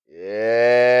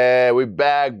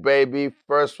back, baby.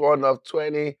 First one of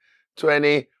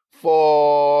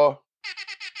 2024.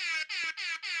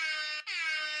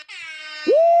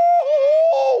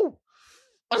 Woo!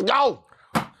 Let's go.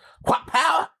 What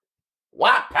power?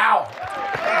 What power? What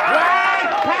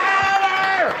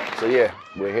power? So yeah,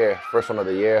 we're here. First one of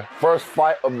the year. First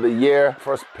fight of the year.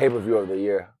 First pay-per-view of the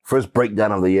year. First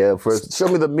breakdown of the year. First, show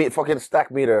me the fucking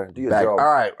stack meter. Do your job. All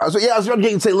right. So yeah, I was going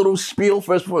to say a little spiel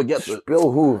first before I get to it.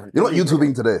 Spill who? You're not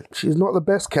YouTubing today. She's not the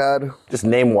best card. Just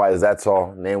name-wise, that's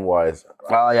all. Name-wise.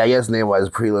 Oh yeah, I guess name-wise,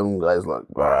 prelim guys look.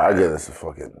 I give this a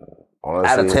fucking, honestly.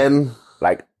 Out of 10?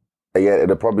 Like, yeah,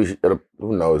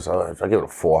 who knows? If I give it a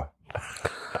 4.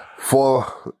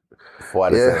 4. 4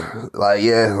 out of 10. Like,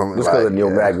 yeah. Just because of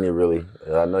Neil Magny, really.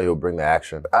 I know he'll bring the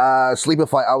action. Sleeper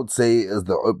fight, I would say, is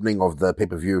the opening of the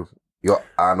pay-per-view. You got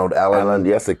Arnold Allen.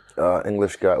 Yes, the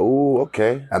English guy. Ooh,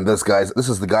 okay. And this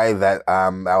is the guy that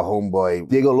our homeboy,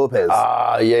 Diego Lopez.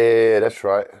 Yeah, that's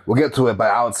right. We'll get to it,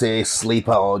 but I would say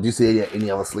sleeper, or do you see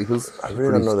any other sleepers? I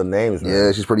really don't know the names, man.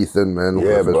 Yeah, she's pretty thin, man.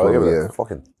 Yeah, but I'll give it a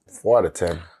fucking 4 out of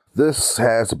 10. This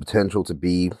has the potential to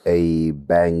be a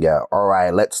banger. All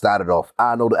right, let's start it off.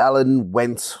 Arnold Allen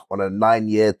went on a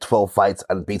 9-year, 12 fights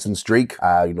unbeaten streak.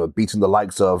 Beating the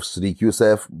likes of Sadiq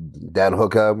Youssef, Dan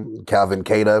Hooker, Calvin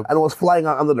Kattar, and was flying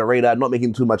out under the radar, not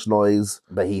making too much noise,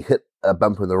 but he hit a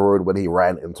bump in the road when he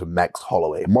ran into Max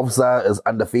Holloway. Movsar is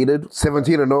undefeated,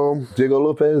 17-0. Diego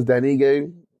Lopez, Danige,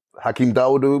 Hakeem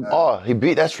Dawodu. Oh, he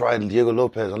beat, that's right, Diego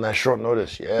Lopez on that short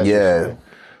notice. Yeah.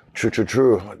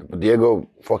 True. Diego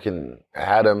fucking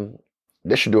had him.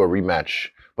 They should do a rematch.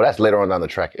 But that's later on down the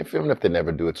track. Even if they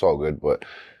never do, it's all good. But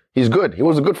he's good. He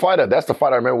was a good fighter. That's the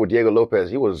fight I remember with Diego Lopez.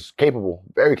 He was capable,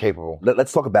 very capable.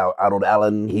 Let's talk about Arnold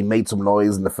Allen. He made some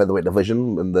noise in the featherweight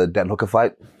division in the Dan Hooker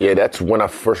fight. Yeah, that's when I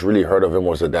first really heard of him,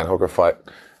 was the Dan Hooker fight.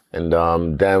 And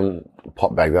Dan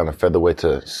popped back down to featherweight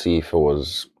to see if it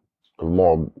was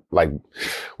more like,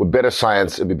 with better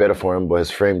science, it'd be better for him, but his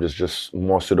frame is just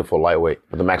more suited for lightweight.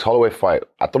 But the Max Holloway fight,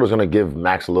 I thought it was going to give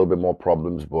Max a little bit more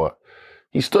problems, but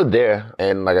he stood there.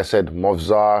 And like I said,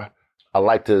 Movsar, I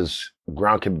liked his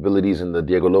ground capabilities in the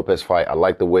Diego Lopez fight. I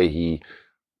liked the way he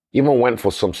even went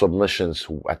for some submissions,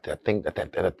 I think at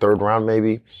the third round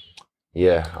maybe.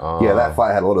 Yeah. That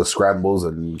fight had a lot of scrambles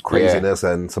and craziness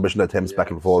and submission attempts back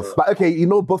and forth. But okay,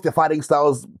 both their fighting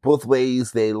styles, both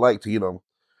ways, they like to,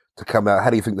 to come out. How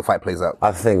do you think the fight plays out?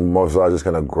 I think Movsar is just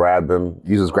going to grab him.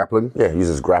 Uses grappling? Yeah,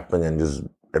 uses grappling and just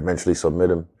eventually submit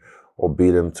him or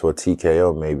beat him to a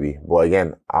TKO maybe. But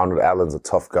again, Arnold Allen's a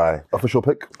tough guy. Official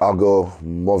pick? I'll go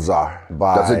Movsar.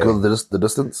 Does it go the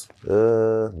distance?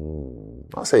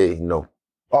 I'll say no.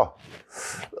 Oh,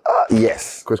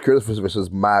 yes. Chris Curtis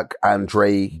versus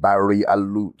Marc-Andre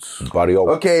Barriault. Barriault.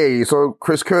 Okay, so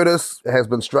Chris Curtis has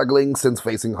been struggling since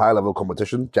facing high-level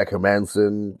competition. Jack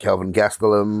Hermanson, Kelvin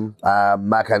Gastelum,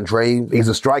 Marc-Andre. He's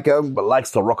a striker, but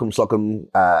likes to rock 'em, sock 'em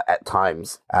at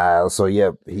times.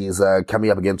 He's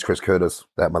coming up against Chris Curtis.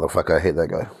 That motherfucker, I hate that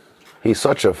guy. He's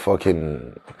such a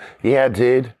fucking... Yeah,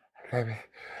 dude.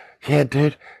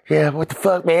 Yeah, what the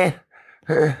fuck, man?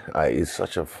 He's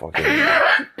such a fucking...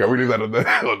 Can we leave that on there?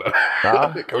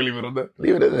 Huh? Can we leave it on there?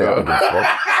 Leave it in there.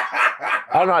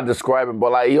 I don't know how to describe him,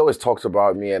 but he always talks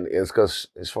about me, and it's because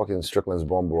he's fucking Strickland's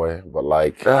bum boy. But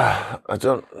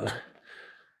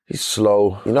he's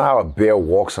slow. You know how a bear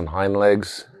walks on hind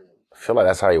legs? I feel like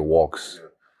that's how he walks.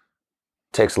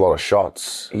 Takes a lot of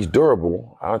shots. He's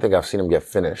durable. I don't think I've seen him get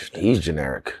finished. He's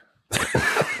generic.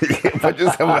 But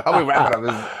just how we wrap it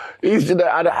up.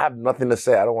 I have nothing to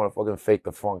say. I don't want to fucking fake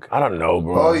the funk. I don't know,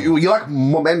 bro. Oh, you like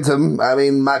momentum. I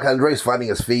mean, Marc-Andre's finding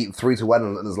his feet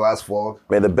 3-1 in his last 4.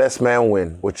 May the best man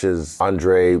win, which is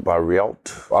Andre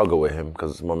Barriault. I'll go with him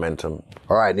because it's momentum.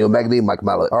 All right, Neil Magny, Mike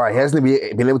Mallet. All right, he hasn't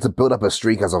been able to build up a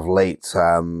streak as of late.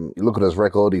 You look at his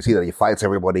record, you see that he fights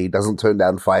everybody, doesn't turn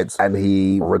down fights, and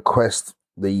he requests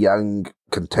the young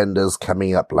contenders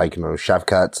coming up,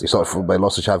 Shavkat. He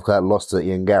lost to Shavkat, lost to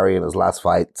Ian Gary in his last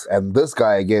fight. And this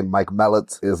guy, again, Mike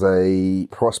Mallet, is a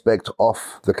prospect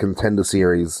off the contender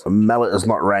series. Mallet is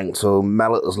not ranked, so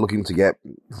Mallet is looking to get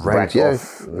ranked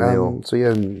off Neil.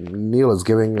 Neil is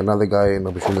giving another guy an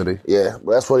opportunity. Yeah,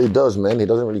 but that's what he does, man. He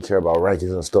doesn't really care about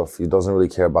rankings and stuff. He doesn't really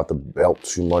care about the belt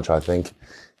too much, I think.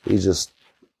 He's just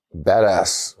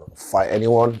badass. Fight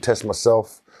anyone, test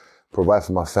myself. Provide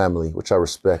for my family, which I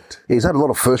respect. Yeah, he's had a lot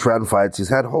of first-round fights. He's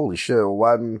had, holy shit,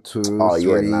 1, 2,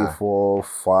 3, 4,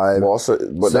 5,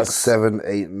 6, 7,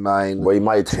 8, 9, but he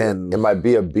might 10. It might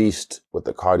be a beast with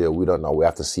the cardio. We don't know. We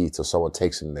have to see till someone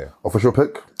takes him there. Official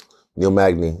pick? Neil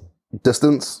Magny.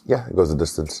 Distance? Yeah, it goes the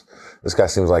distance. This guy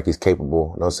seems like he's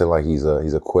capable. Don't say like he's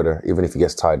a quitter. Even if he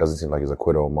gets tired, doesn't seem like he's a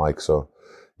quitter on mic. So,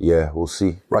 Yeah, we'll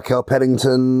see. Raquel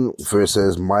Pennington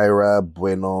versus Mayra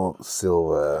Bueno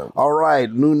Silva. All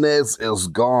right, Nunes is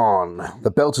gone. The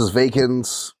belt is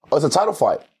vacant. Oh, it's a title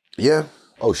fight. Yeah.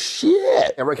 Oh,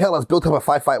 shit. And Raquel has built up a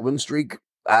 5-fight win streak.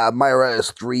 Mayra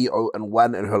is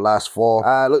 3-0-1 in her last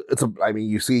 4. Look,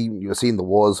 you've seen the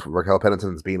wars. Raquel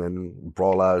Pennington's been in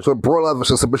brawler. So brawler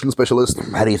versus submission specialist.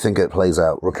 How do you think it plays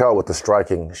out? Raquel with the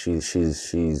striking, she's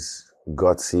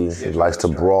gutsy. She likes to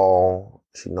brawl.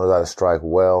 She knows how to strike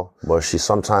well, but she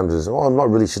sometimes is,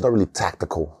 she's not really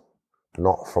tactical.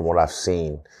 Not from what I've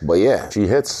seen. But yeah, she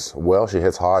hits well, she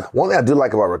hits hard. One thing I do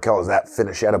like about Raquel is that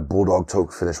finish. She had a bulldog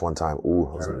choke finish one time. Ooh,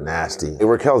 it was nasty.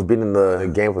 Raquel's been in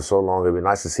the game for so long. It'd be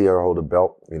nice to see her hold a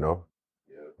belt,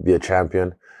 be a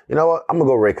champion. You know what? I'm going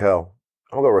to go Raquel.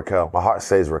 My heart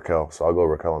says Raquel, so I'll go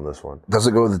Raquel on this one. Does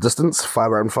it go the distance?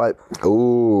 5-round fight?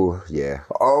 Ooh, yeah.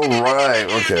 All right,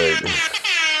 okay.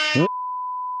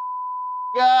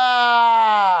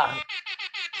 Yeah.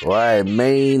 Right,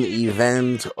 main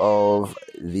event of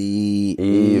the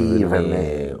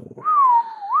evening.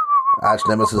 Arch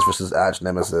Nemesis versus Arch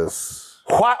Nemesis.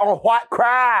 What on what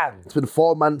crime? It's been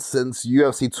 4 months since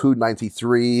UFC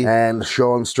 293, and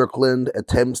Sean Strickland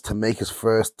attempts to make his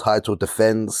first title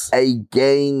defense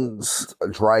against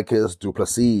Dricus du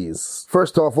Plessis.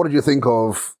 First off, what did you think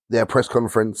of their press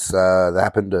conference that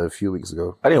happened a few weeks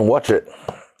ago? I didn't watch it.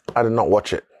 I did not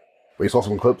watch it. But you saw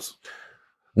some clips?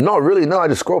 Not really, no. I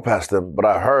just scrolled past them. But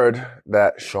I heard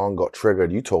that Sean got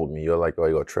triggered. You told me. You're like, oh,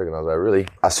 you got triggered. And I was like, really?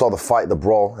 I saw the fight, the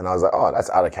brawl, and I was like, oh, that's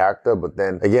out of character. But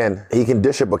then, again, he can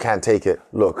dish it but can't take it.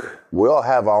 Look, we all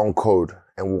have our own code,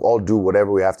 and we all do whatever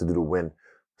we have to do to win.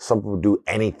 Some people do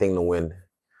anything to win,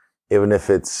 even if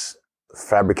it's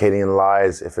fabricating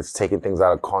lies, if it's taking things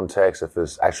out of context, if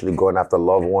it's actually going after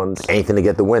loved ones, anything to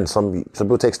get the win. Some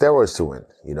people take steroids to win,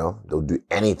 They'll do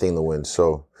anything to win.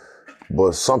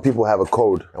 But some people have a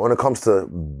code. And when it comes to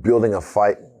building a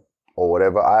fight or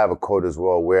whatever, I have a code as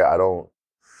well where I don't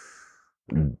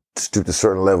stoop to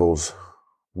certain levels.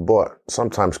 But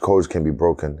sometimes codes can be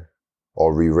broken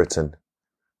or rewritten.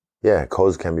 Yeah,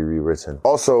 codes can be rewritten.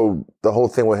 Also, the whole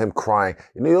thing with him crying.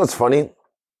 You know what's funny?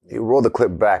 He rolled the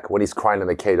clip back when he's crying in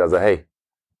the cage. I was like, hey,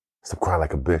 stop crying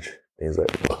like a bitch. And he's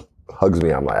like, hugs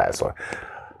me. I'm like, ah, sorry.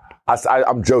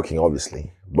 I'm joking,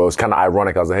 obviously. But it was kind of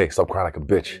ironic. I was like, hey, stop crying like a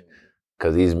bitch.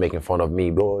 Because he's making fun of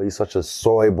me. Boy, he's such a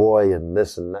soy boy and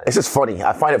this and that. It's just funny.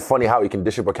 I find it funny how he can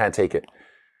dish it but can't take it.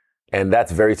 And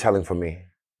that's very telling for me.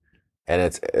 And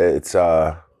it's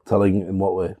telling in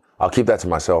what way? I'll keep that to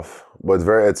myself. But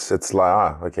it's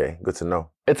like, okay, good to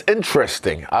know. It's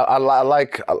interesting.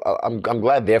 I'm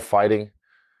glad they're fighting.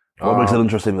 What makes it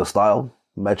interesting? The style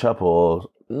matchup or?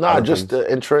 No, just an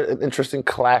interesting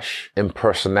clash in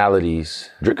personalities.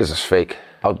 Dricus is fake.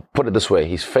 I'll put it this way.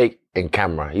 He's fake in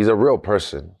camera. He's a real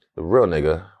person, a real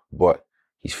nigga, but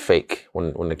he's fake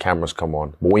when the cameras come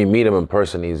on. But when you meet him in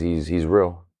person, he's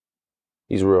real.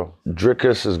 He's real.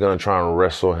 Dricus is going to try and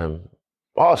wrestle him.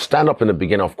 Oh, stand up in the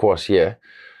beginning, of course, yeah.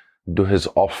 Do his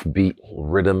offbeat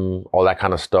rhythm, all that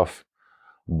kind of stuff.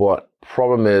 But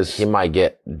problem is he might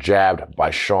get jabbed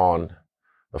by Sean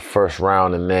the first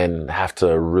round and then have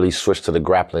to really switch to the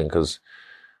grappling because,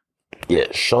 yeah,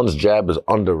 Sean's jab is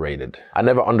underrated. I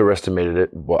never underestimated it,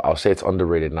 but I'll say it's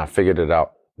underrated, and I figured it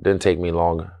out. It didn't take me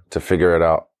long to figure it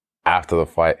out after the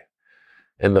fight.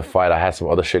 In the fight, I had some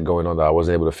other shit going on that I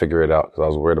wasn't able to figure it out because I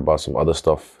was worried about some other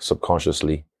stuff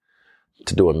subconsciously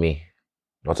to do with me,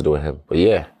 not to do with him. But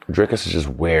yeah, Dricus is just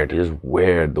weird. He's just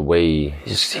weird. The way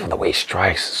he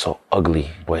strikes is so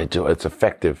ugly, but it's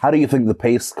effective. How do you think the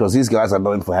pace, because these guys are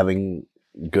known for having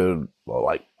good,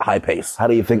 high pace. How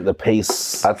do you think the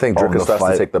pace? I think Dricus starts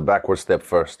to take the backward step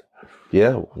first.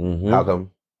 Yeah? Mm-hmm. How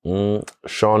come?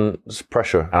 Sean's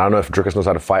pressure. And I don't know if Dricus knows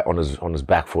how to fight on his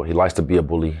back foot. He likes to be a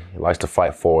bully. He likes to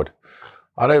fight forward.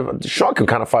 Sean can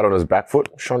kind of fight on his back foot.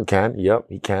 Sean can. Yep,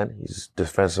 he can. He's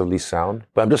defensively sound.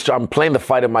 But I'm playing the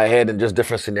fight in my head in just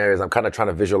different scenarios. I'm kind of trying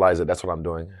to visualize it. That's what I'm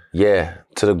doing. Yeah,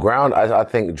 to the ground, I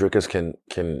think Dricus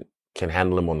can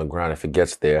handle him on the ground if it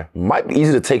gets there. Might be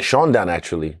easy to take Sean down,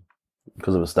 actually.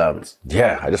 Because of his stance.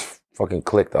 Yeah, I just fucking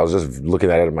clicked. I was just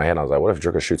looking at it in my head. I was like, what if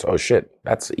Dricus shoots? Oh, shit.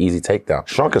 That's an easy takedown.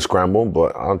 Sean can scramble,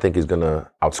 but I don't think he's going to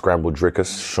out-scramble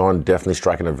Dricus. Sean definitely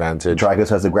striking advantage. Dricus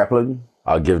has the grappling?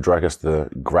 I'll give Dricus the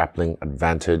grappling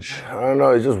advantage. I don't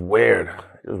know. It's just weird.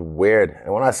 It's weird.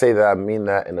 And when I say that, I mean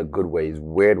that in a good way. He's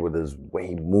weird with his way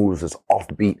he moves, his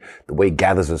offbeat, the way he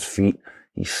gathers his feet.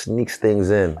 He sneaks things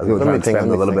in. I was going to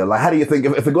expand a little bit. Like, how do you think,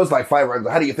 if it goes like 5 rounds,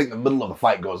 how do you think the middle of the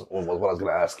fight goes? Was what I was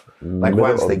going to ask. Like,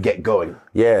 once they get going.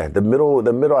 Yeah, the middle,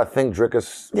 I think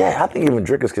Dricus, I think even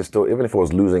Dricus can still, even if it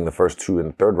was losing the first 2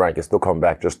 and 3rd round, can still come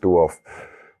back just through off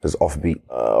his offbeat.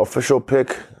 Official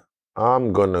pick.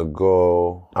 I'm gonna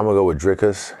go with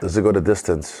Drickus. Does it go the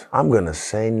distance? I'm gonna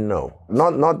say no.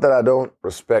 Not that I don't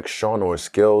respect Sean or his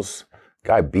skills.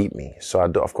 Guy beat me, so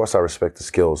of course I respect the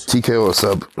skills. TKO or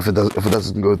sub if it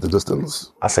doesn't go the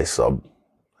distance? I say sub.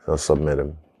 I'll submit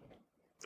him.